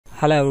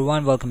Hello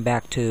everyone, welcome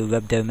back to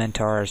Web Dev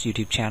Mentors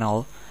YouTube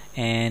channel,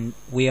 and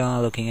we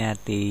are looking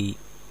at the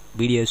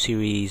video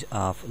series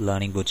of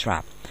learning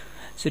Bootstrap.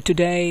 So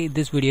today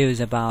this video is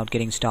about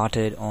getting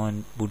started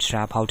on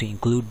Bootstrap, how to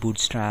include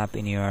Bootstrap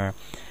in your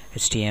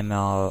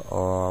HTML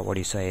or what do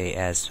you say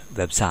as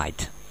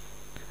website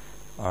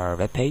or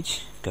web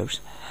page, of course.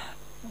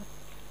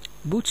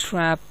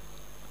 Bootstrap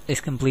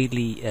is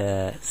completely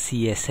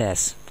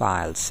CSS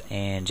files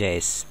and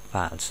JS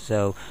files.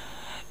 So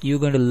you're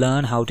going to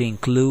learn how to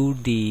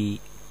include the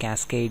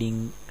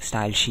cascading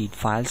style sheet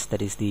files,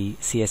 that is the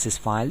CSS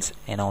files,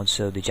 and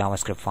also the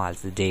JavaScript files,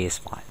 the JS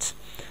files.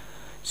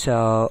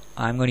 So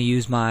I'm going to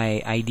use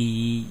my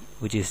IDE,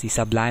 which is the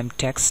Sublime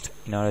Text,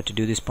 in order to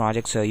do this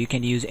project. So you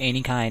can use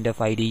any kind of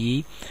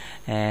IDE,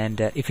 and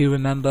if you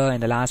remember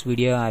in the last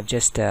video I've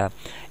just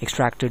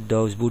extracted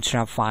those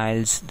Bootstrap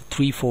files, the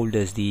three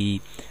folders, the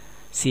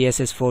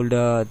CSS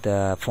folder,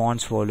 the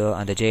fonts folder,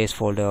 and the JS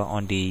folder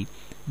on the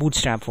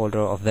Bootstrap folder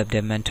of Web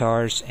Dev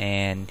Mentors,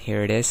 and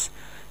here it is.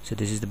 So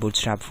this is the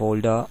Bootstrap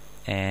folder,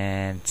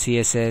 and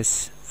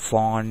CSS,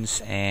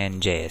 fonts,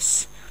 and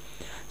JS.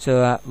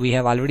 So we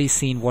have already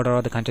seen what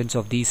are the contents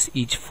of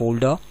each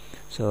folder.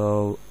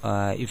 So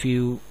if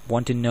you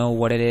want to know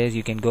what it is,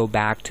 you can go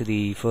back to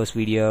the first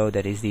video,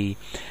 that is the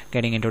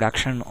getting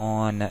introduction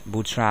on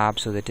Bootstrap,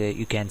 so that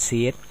you can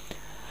see it.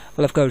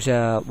 Well, of course,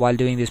 while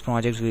doing this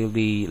project we will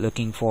be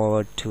looking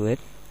forward to it,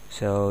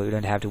 so you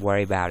don't have to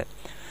worry about it.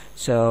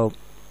 So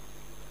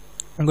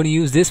I'm going to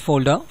use this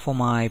folder for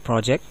my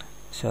project.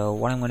 So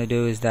what I'm going to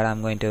do is that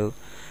I'm going to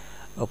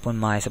open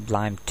my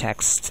Sublime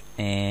Text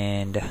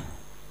and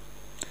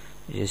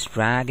just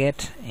drag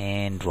it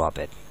and drop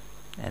it,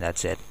 and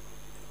that's it.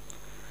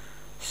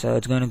 So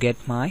it's going to get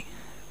my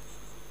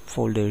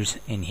folders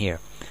in here.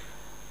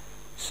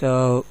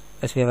 So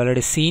as we have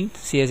already seen,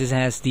 CSS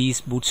has these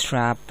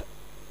Bootstrap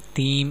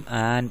theme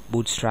and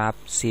Bootstrap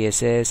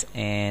CSS,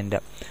 and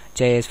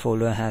JS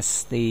folder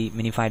has the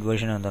minified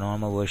version and the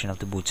normal version of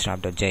the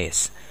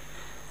bootstrap.js.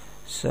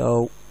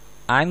 So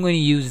I'm going to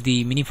use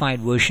the minified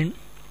version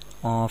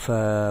of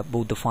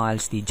both the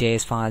files, the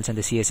JS files and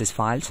the CSS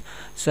files.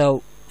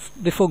 So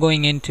before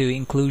going into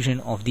inclusion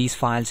of these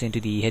files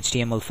into the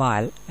HTML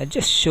file, I'll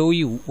just show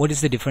you what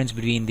is the difference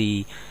between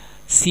the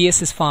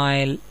CSS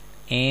file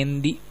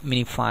and the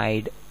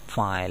minified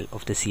file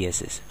of the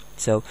CSS.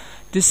 So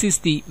this is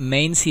the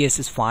main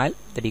CSS file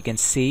that you can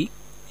see,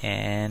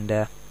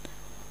 and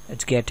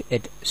let's get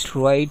it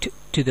straight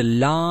to the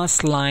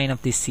last line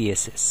of the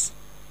CSS.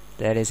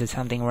 That is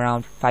something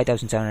around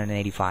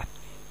 5785.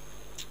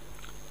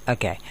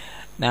 Okay,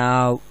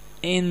 now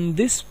in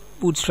this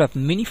Bootstrap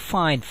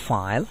minified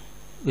file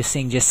we're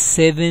seeing just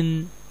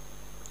 7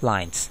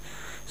 lines.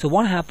 So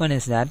what happened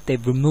is that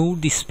they've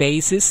removed the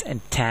spaces and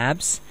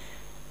tabs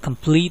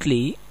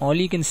completely. All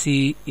you can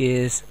see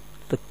is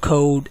the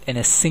code in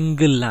a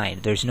single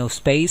line. There's no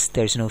space,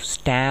 there's no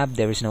tab,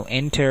 there is no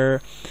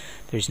enter,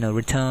 there's no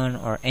return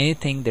or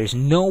anything. There's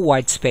no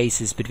white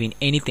spaces between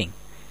anything.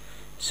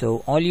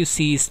 So all you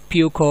see is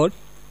pure code.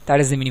 That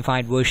is the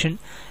minified version,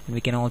 and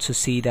we can also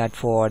see that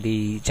for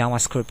the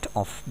JavaScript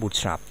of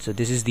Bootstrap. So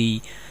this is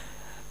the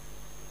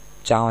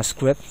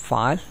JavaScript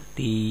file,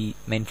 the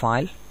main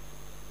file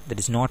that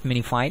is not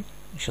minified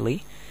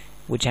actually,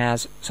 which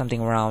has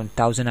something around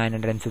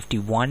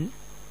 1951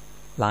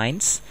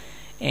 lines,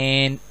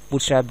 and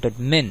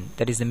bootstrap.min,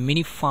 that is the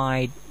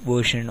minified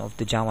version of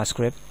the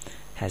JavaScript,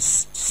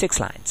 has 6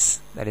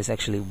 lines. That is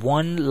actually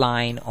 1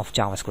 line of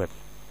JavaScript.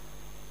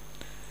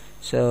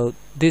 So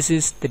this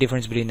is the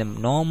difference between the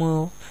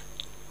normal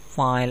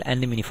file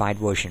and the minified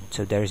version.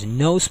 So there is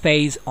no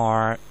space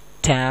or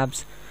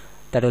tabs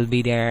that will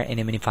be there in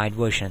a minified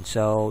version.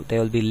 So they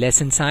will be less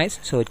in size,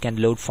 so it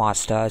can load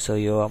faster, so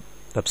your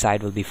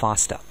website will be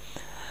faster.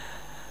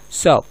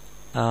 So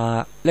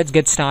let's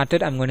get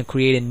started. I'm going to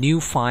create a new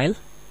file.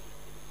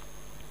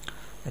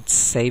 Let's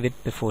save it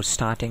before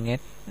starting it.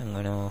 I'm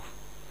going to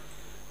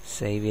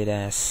save it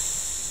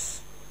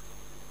as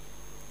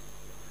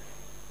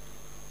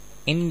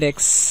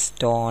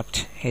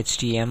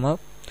index.html,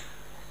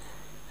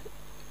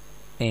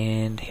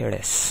 and here it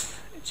is.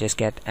 Just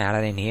get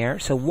added in here.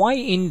 So why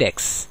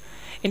index?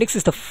 Index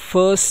is the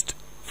first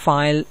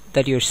file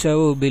that your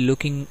server will be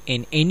looking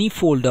in any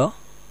folder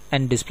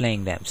and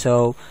displaying them.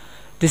 So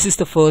this is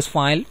the first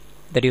file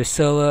that your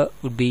server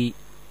would be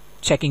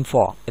checking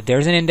for. If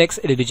there's an index,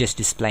 it will be just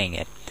displaying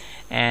it,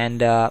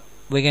 and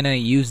we're gonna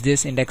use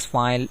this index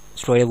file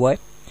straight away.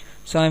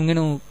 So I'm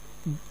gonna,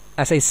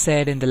 as I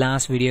said in the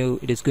last video,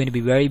 it is going to be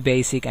very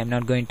basic. I'm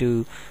not going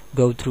to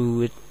go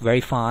through it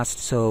very fast.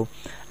 So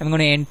I'm going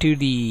to enter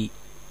the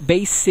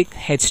basic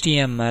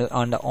HTML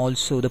and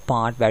also the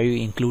part where you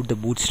include the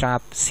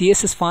Bootstrap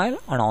CSS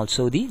file and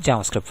also the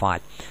JavaScript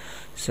file.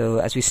 So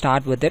as we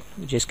start with it,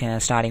 we're just kind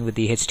of starting with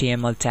the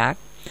HTML tag.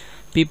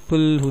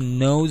 People who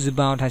knows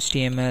about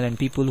HTML and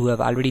people who have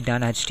already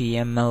done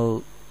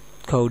HTML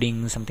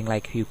coding, something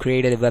like you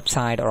created a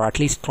website or at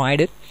least tried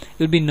it,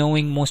 you'll be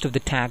knowing most of the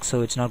tags,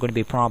 so it's not going to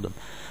be a problem.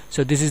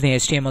 So this is the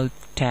HTML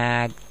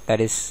tag that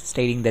is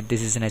stating that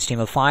this is an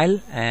HTML file,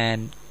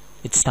 and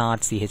it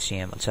starts the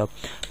HTML. So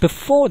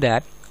before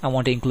that, I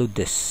want to include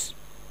this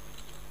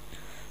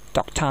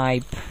doc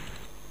type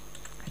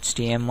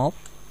HTML.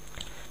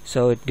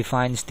 So it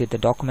defines that the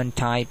document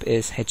type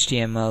is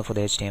HTML for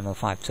the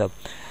HTML5. So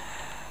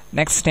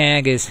next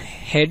tag is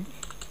head.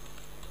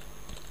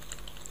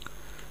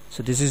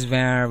 So this is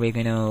where we're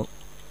going to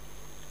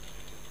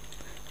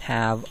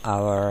have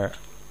our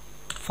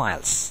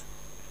files.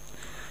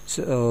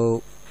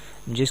 So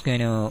I'm just going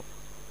to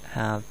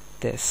have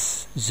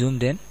this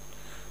zoomed in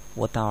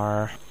with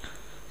our,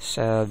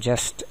 so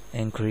just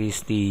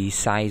increase the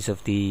size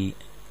of the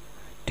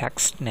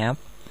text now.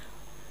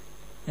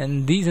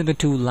 And these are the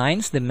two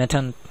lines, the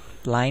meta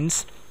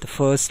lines. The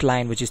first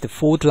line, which is the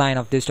fourth line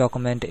of this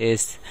document,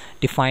 is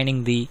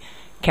defining the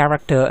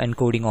character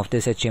encoding of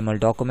this HTML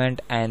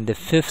document, and the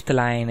fifth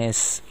line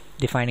is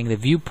defining the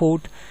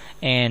viewport,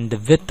 and the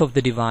width of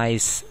the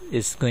device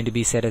is going to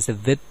be set as the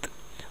width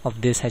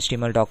of this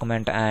HTML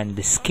document, and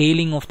the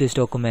scaling of this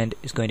document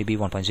is going to be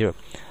 1.0.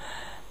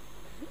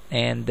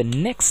 And the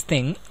next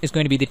thing is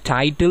going to be the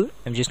title.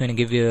 I'm just going to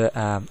give you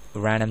a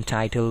random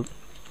title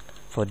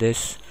for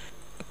this.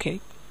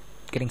 Okay,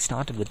 getting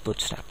started with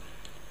Bootstrap.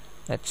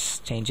 Let's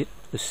change it.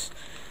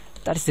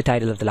 That is the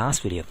title of the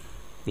last video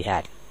we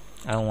had.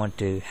 I don't want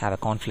to have a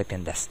conflict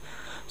in this.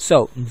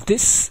 So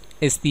this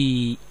is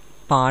the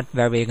part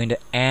where we're going to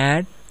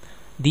add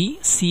the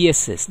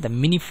CSS, the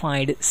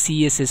minified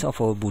CSS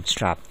of our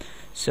Bootstrap.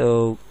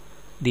 So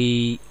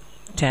the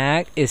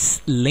tag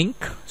is link.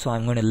 So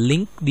I'm going to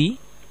link the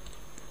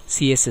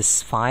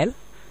CSS file,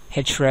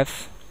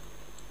 href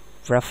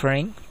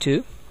referring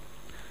to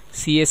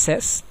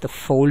CSS, the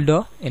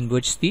folder in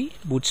which the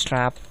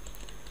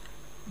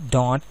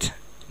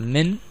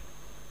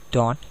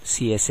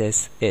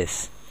bootstrap.min.css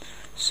is.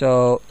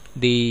 So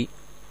we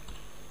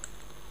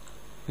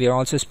are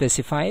also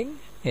specifying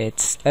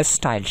it's a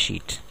style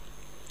sheet,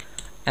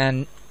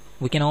 and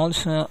we can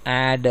also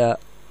add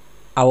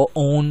our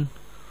own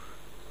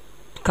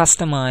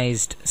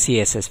customized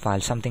CSS file,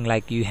 something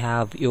like you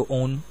have your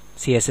own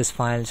CSS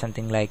file,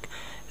 something like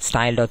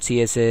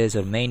style.css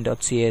or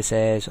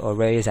main.css or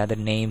various other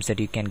names that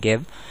you can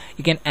give.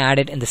 You can add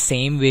it in the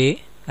same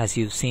way as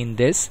you've seen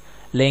this.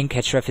 Link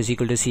href is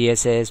equal to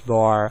CSS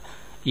bar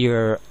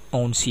your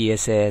own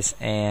CSS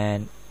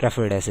and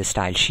refer it as a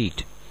style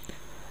sheet.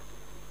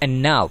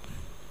 And now,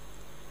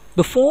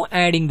 before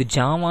adding the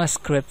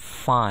JavaScript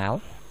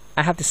file,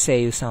 I have to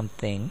say you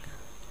something.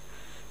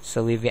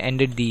 So we've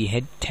ended the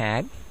head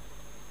tag.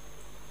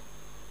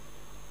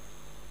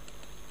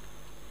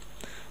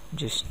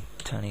 Just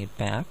turning it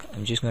back.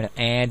 I'm just going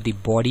to add the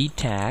body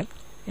tag,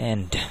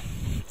 and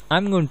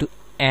I'm going to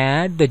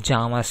add the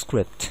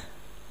JavaScript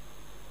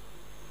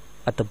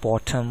at the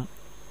bottom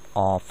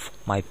of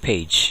my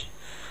page.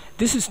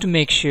 This is to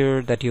make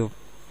sure that your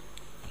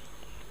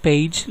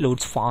page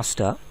loads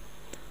faster,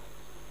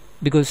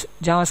 because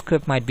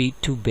JavaScript might be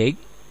too big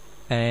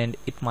and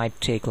it might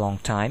take a long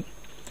time.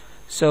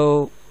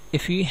 So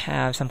if you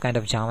have some kind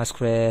of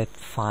JavaScript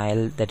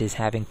file that is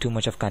having too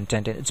much of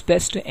content, it's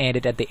best to add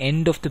it at the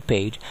end of the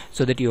page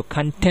so that your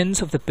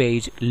contents of the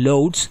page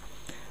loads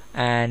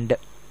and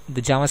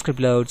the JavaScript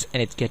loads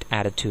and it gets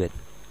added to it.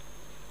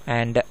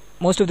 And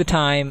most of the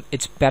time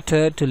it's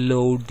better to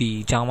load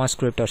the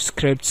JavaScript or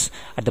scripts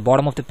at the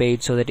bottom of the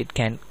page so that it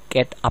can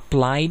get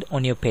applied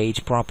on your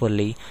page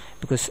properly,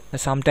 because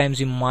sometimes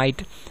you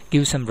might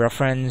give some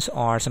reference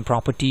or some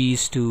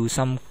properties to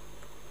some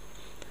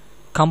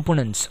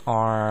components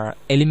or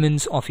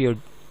elements of your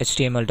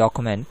HTML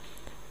document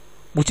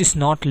which is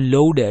not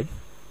loaded,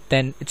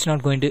 then it's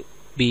not going to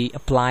be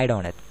applied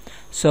on it.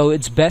 So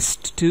it's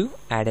best to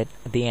add it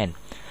at the end.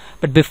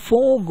 But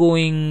before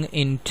going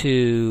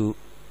into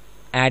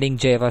adding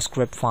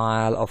JavaScript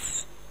file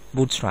of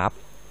Bootstrap,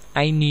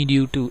 I need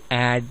you to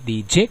add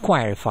the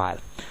Jquery file.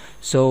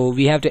 So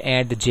we have to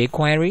add the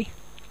Jquery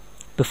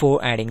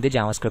before adding the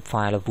JavaScript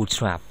file of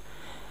Bootstrap.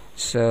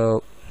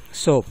 So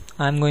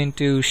I'm going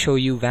to show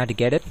you where to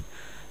get it.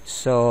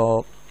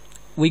 So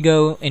we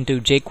go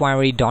into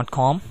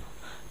jquery.com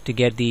to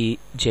get the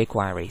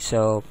Jquery.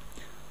 So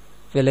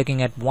we're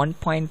looking at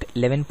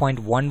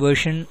 1.11.1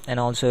 version and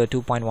also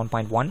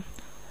 2.1.1,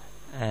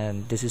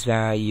 and this is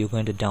where you're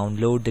going to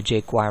download the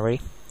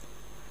Jquery.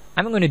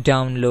 I'm going to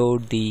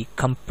download the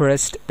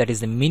compressed, that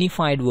is the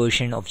minified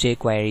version of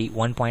Jquery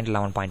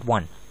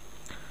 1.11.1.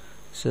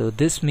 So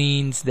this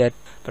means that,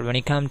 but when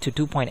you come to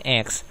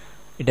 2.x,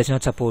 it does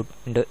not support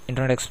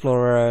Internet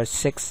Explorer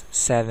 6,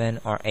 7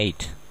 or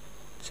 8.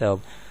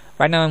 So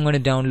right now I'm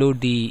going to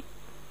download the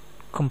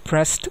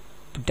compressed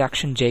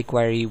production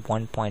Jquery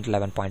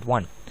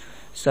 1.11.1.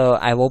 So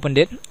I've opened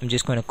it. I'm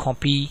just going to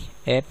copy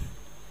it,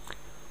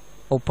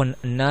 open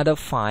another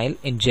file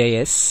in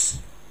JS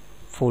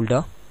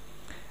folder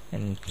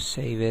and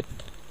save it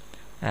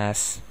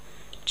as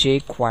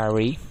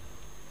jquery.js.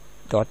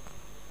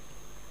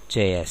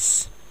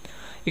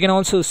 You can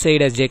also say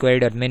it as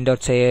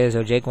jquery.min.js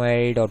or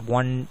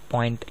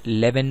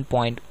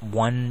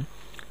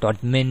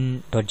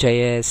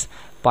jquery.1.11.1.min.js,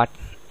 but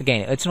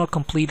again, it's not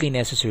completely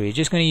necessary. You're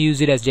just going to use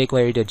it as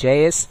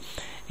jQuery.js,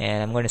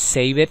 and I'm going to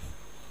save it.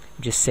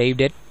 Just saved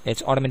it.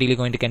 It's automatically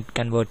going to get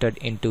converted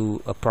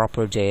into a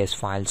proper JS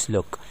files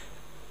look.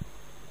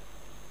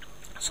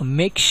 So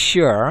make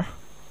sure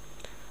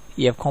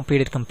you have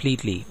copied it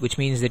completely, which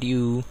means that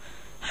you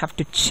have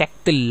to check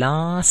the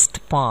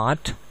last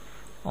part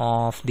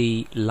of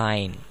the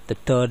line, the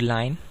third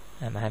line.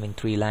 I'm having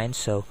 3 lines,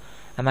 so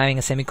I'm having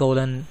a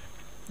semicolon,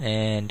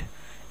 and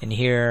in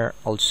here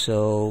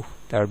also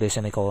there will be a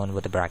semicolon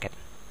with a bracket.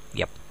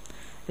 Yep,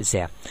 it's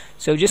there.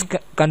 So just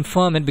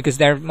confirm it, because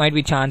there might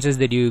be chances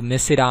that you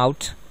miss it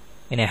out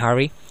in a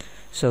hurry,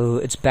 so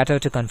it's better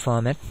to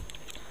confirm it.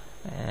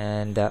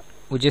 And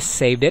we just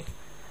saved it.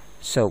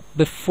 So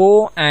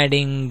before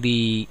adding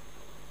the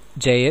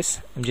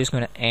JS, I'm just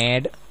going to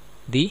add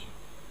the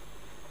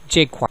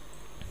jQuery.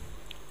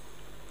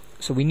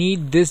 So we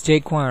need this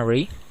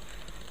jQuery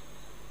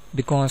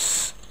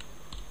because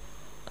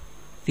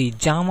the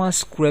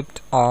JavaScript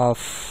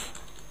of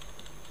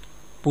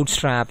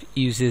Bootstrap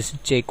uses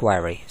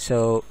jQuery.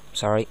 So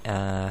sorry,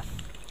 I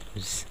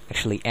was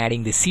actually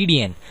adding the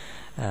CDN.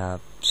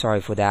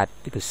 Sorry for that,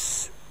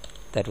 because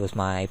that was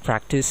my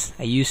practice.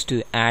 I used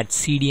to add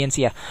CDNs.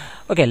 Yeah,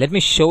 okay, let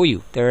me show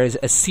you. There is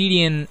a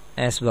CDN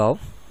as well.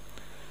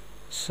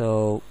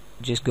 So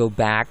just go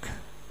back,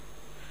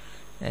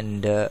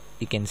 and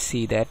you can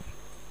see that.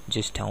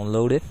 Just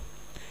download it.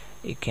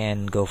 You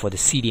can go for the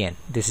CDN.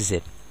 This is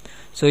it.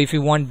 So if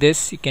you want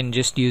this, you can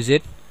just use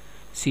it,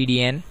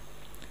 CDN,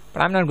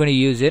 but I'm not going to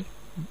use it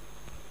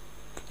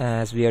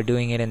as we are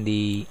doing it in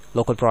the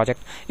local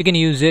project. You can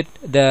use it.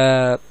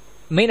 The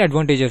main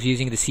advantage of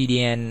using the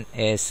CDN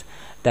is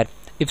that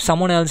if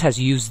someone else has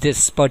used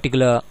this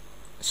particular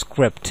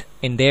script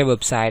in their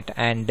website,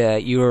 and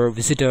your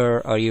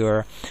visitor or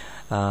your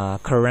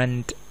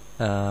current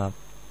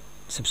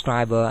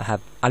subscriber have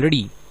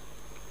already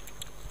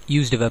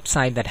used a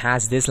website that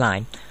has this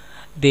line,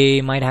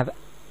 they might have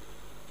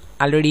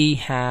already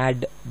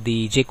had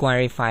the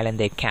jQuery file in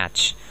their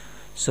cache.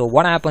 So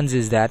what happens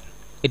is that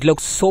it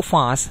looks so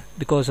fast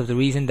because of the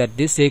reason that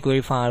this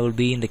jQuery file will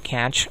be in the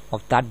cache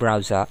of that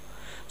browser,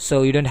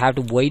 so you don't have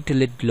to wait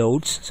till it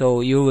loads,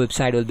 so your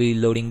website will be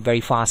loading very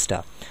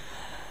faster.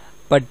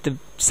 But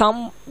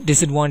some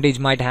disadvantage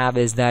might have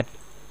is that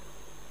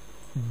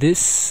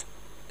this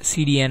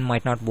CDN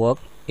might not work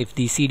if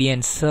the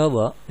CDN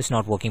server is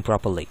not working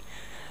properly.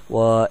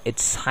 Well,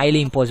 it's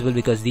highly impossible,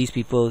 because these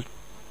people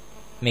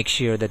make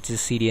sure that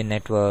this CDN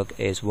network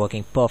is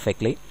working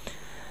perfectly.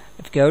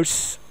 Of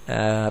course,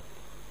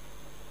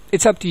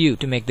 it's up to you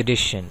to make the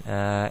decision.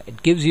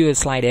 It gives you a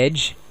slight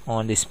edge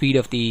on the speed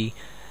of the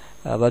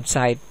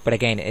website, but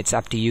again, it's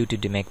up to you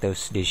to make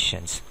those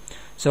decisions.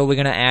 So we're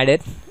gonna add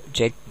it,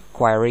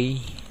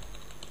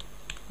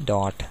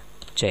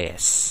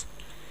 jQuery.js,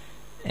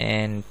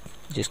 and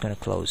just gonna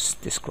close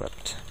the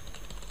script.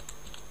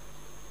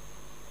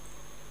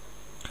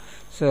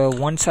 So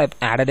once I've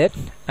added it,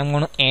 I'm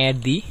going to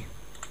add the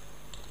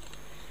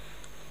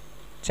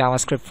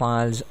JavaScript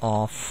files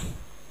of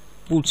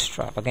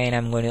Bootstrap. Again,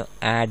 I'm going to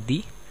add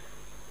the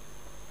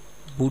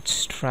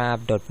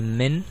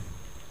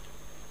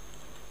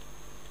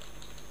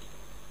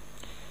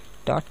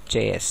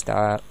bootstrap.min.js,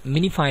 the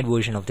minified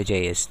version of the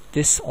JS.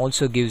 This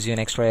also gives you an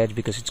extra edge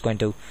because it's going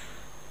to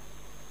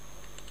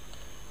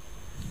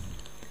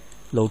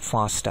load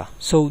faster.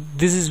 So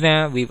this is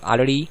where we've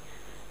already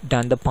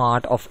done the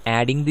part of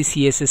adding the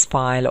CSS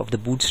file of the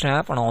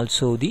Bootstrap and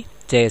also the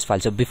JS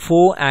file. So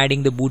before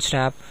adding the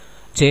Bootstrap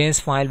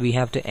JS file, we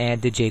have to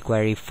add the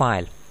jQuery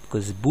file,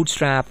 because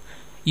Bootstrap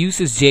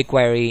uses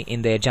jQuery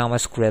in their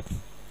JavaScript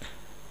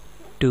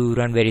to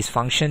run various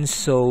functions.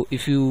 So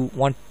if you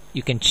want,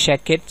 you can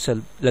check it.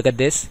 So look at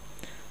this.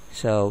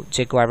 So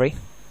jQuery,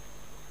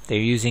 they're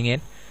using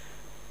it,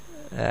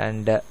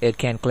 and it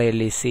can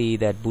clearly see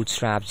that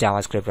Bootstrap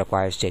JavaScript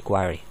requires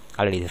jQuery.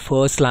 Already the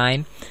first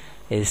line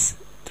is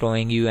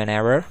throwing you an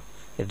error.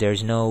 If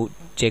there's no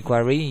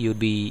jQuery, you'd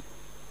be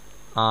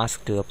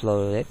asked to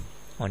upload it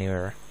on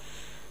your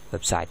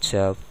website.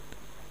 So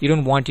you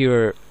don't want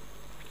your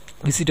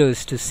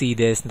visitors to see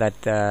this, that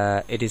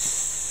it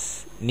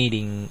is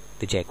needing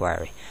the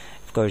jQuery.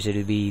 Of course, it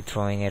will be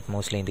throwing it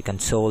mostly in the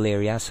console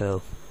area,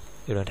 so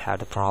you don't have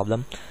the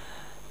problem,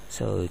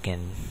 so you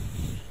can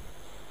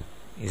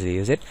easily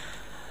use it.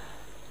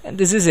 And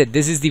this is it.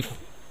 This is the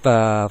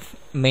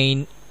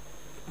main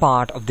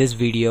part of this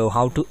video,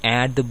 how to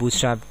add the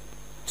Bootstrap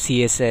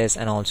CSS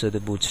and also the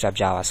Bootstrap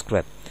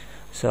JavaScript.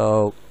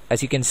 So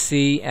as you can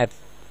see, I've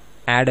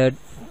added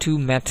 2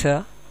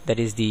 meta, that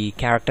is the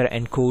character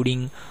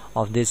encoding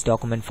of this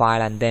document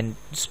file, and then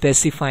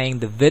specifying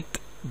the width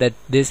that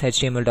this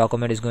HTML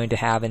document is going to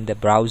have in the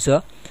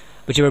browser,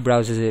 whichever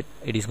browser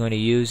it is going to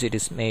use. It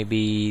is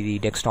maybe the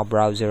desktop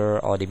browser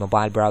or the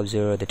mobile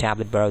browser, the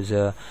tablet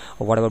browser,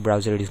 or whatever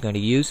browser it is going to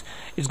use.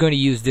 It's going to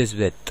use this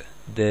width,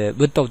 the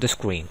width of the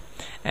screen,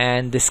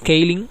 and the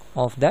scaling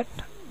of that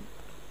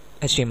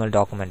HTML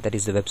document, that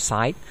is the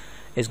website,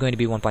 is going to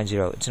be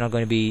 1.0. It's not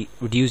going to be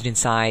reduced in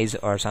size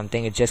or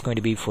something. It's just going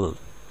to be full.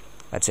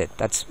 That's it.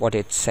 That's what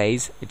it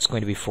says it's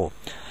going to be for.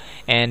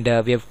 And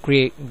we have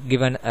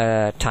given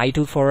a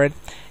title for it,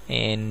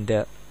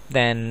 and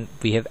then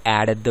we have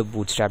added the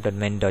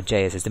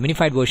bootstrap.min.js. It's the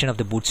minified version of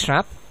the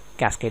Bootstrap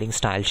cascading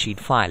style sheet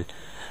file.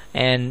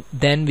 And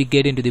then we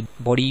get into the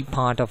body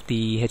part of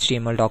the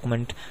HTML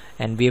document,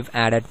 and we have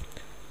added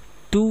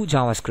two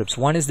JavaScripts.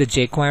 One is the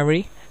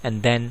Jquery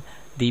and then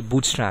the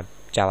Bootstrap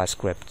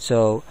JavaScript.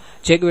 So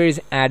Jquery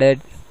is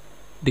added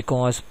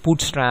because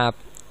Bootstrap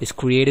is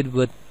created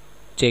with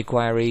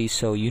Jquery,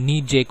 so you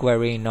need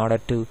Jquery in order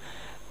to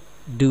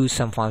do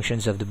some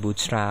functions of the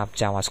Bootstrap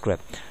JavaScript.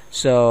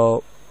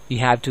 So you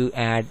have to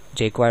add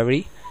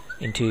Jquery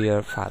into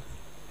your file.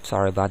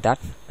 Sorry about that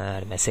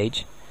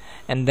message.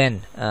 And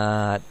then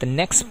the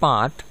next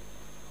part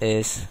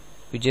is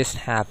we just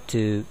have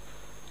to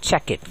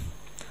check it.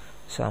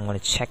 So I'm going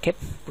to check it,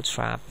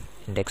 Bootstrap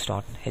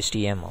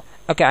index.html.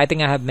 Okay, I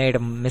think I have made a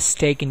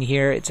mistake in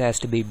here. It has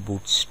to be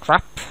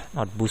Bootstrap,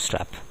 not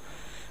Bootstrap.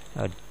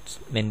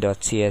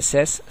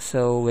 Min.css.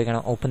 So we're going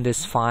to open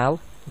this file,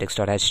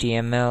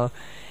 index.html,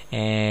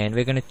 and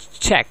we're going to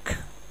check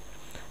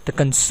the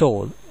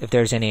console if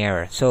there's any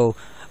error. So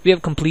we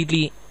have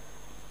completely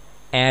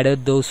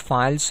added those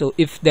files. So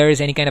if there is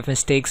any kind of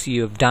mistakes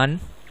you have done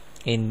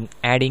in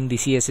adding the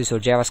CSS or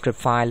JavaScript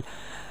file,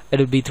 it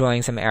will be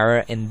throwing some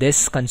error in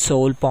this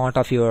console part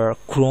of your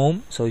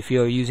Chrome. So if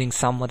you're using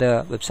some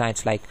other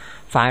websites like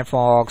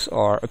Firefox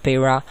or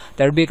Opera,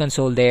 there will be a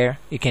console there.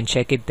 You can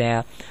check it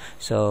there.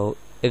 So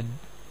if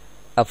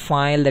a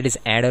file that is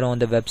added on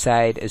the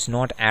website is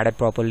not added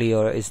properly,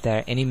 or is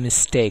there any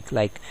mistake,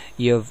 like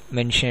you have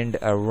mentioned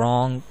a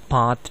wrong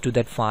path to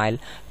that file,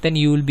 then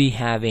you will be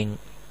having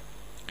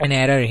an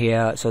error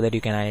here, so that you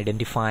can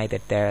identify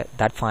that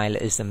that file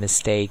is the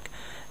mistake.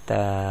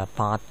 The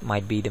path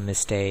might be the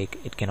mistake,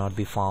 it cannot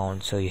be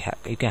found, so you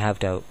can have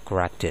to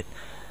correct it.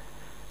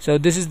 So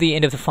this is the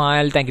end of the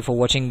file. Thank you for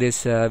watching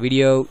this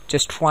video.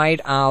 Just try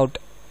it out,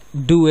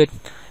 do it,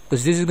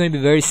 because this is going to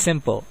be very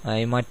simple.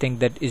 You might think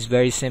that is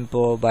very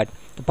simple, but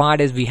the part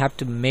is we have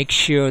to make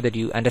sure that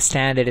you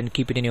understand it and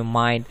keep it in your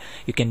mind.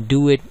 You can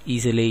do it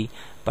easily,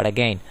 but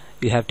again,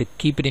 you have to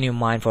keep it in your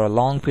mind for a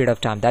long period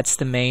of time. That's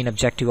the main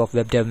objective of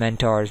Web Dev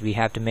Mentors. We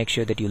have to make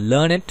sure that you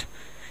learn it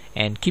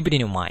and keep it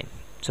in your mind,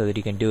 so that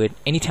you can do it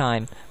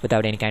anytime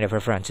without any kind of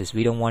references.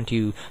 We don't want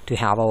you to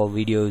have our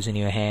videos in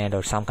your hand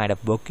or some kind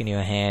of book in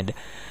your hand.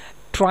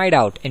 Try it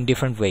out in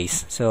different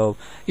ways. So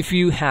if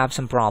you have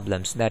some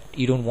problems that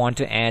you don't want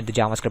to add the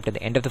JavaScript at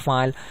the end of the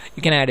file,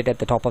 you can add it at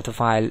the top of the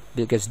file,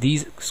 because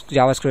these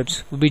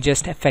JavaScripts will be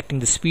just affecting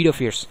the speed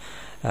of your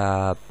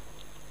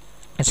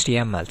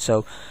HTML.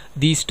 So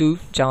these two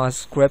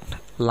JavaScript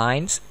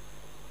lines,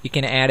 you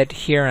can add it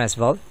here as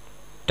well,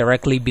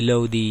 directly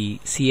below the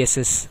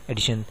CSS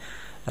edition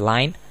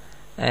line,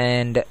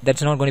 and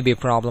that's not going to be a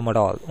problem at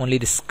all. Only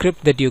the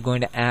script that you're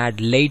going to add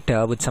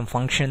later with some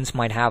functions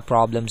might have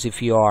problems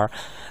if you are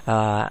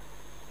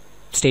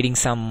stating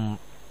some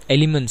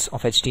elements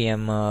of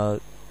HTML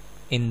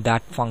in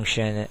that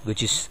function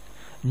which is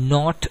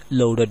not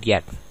loaded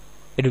yet.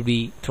 It will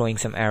be throwing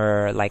some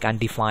error like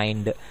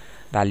undefined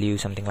value,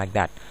 something like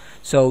that.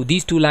 So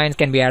these two lines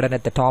can be added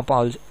at the top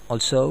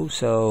also,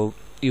 so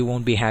you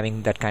won't be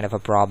having that kind of a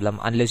problem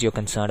unless you're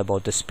concerned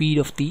about the speed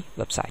of the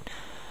website.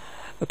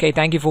 Okay,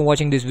 thank you for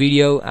watching this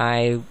video.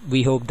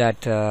 We hope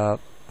that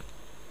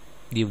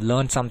you've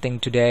learned something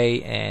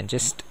today, and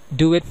just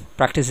do it,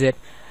 practice it,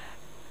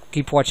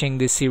 keep watching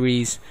this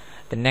series.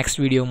 The next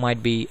video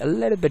might be a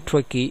little bit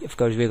tricky. Of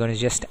course, we're going to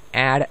just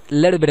add a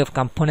little bit of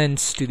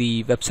components to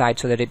the website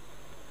so that it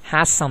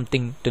has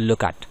something to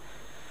look at.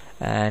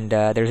 And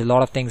there's a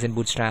lot of things in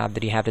Bootstrap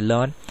that you have to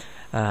learn.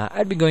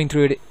 I'll be going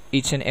through it,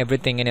 each and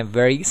everything, in a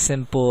very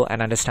simple and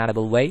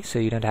understandable way, so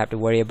you don't have to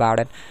worry about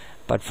it.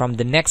 But from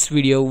the next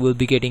video, we'll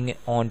be getting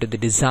on to the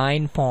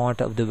design part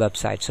of the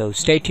website. So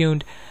stay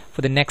tuned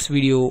for the next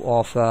video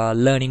of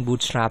Learning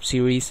Bootstrap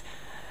series.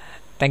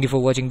 Thank you for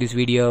watching this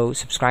video.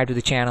 Subscribe to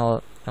the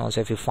channel.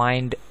 Also, if you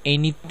find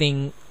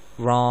anything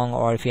wrong,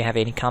 or if you have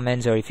any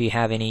comments, or if you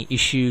have any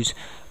issues,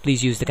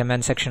 please use the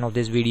comment section of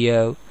this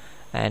video.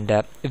 And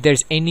if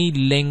there's any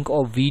link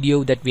or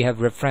video that we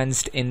have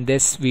referenced in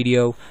this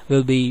video,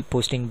 we'll be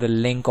posting the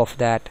link of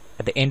that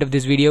at the end of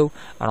this video,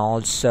 and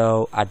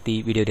also at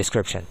the video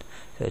description.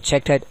 So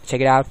check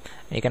it out.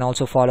 And you can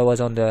also follow us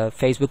on the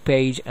Facebook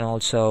page, and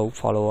also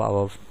follow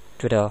our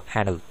Twitter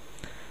handle.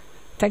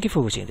 Thank you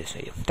for watching this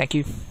video. Thank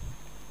you.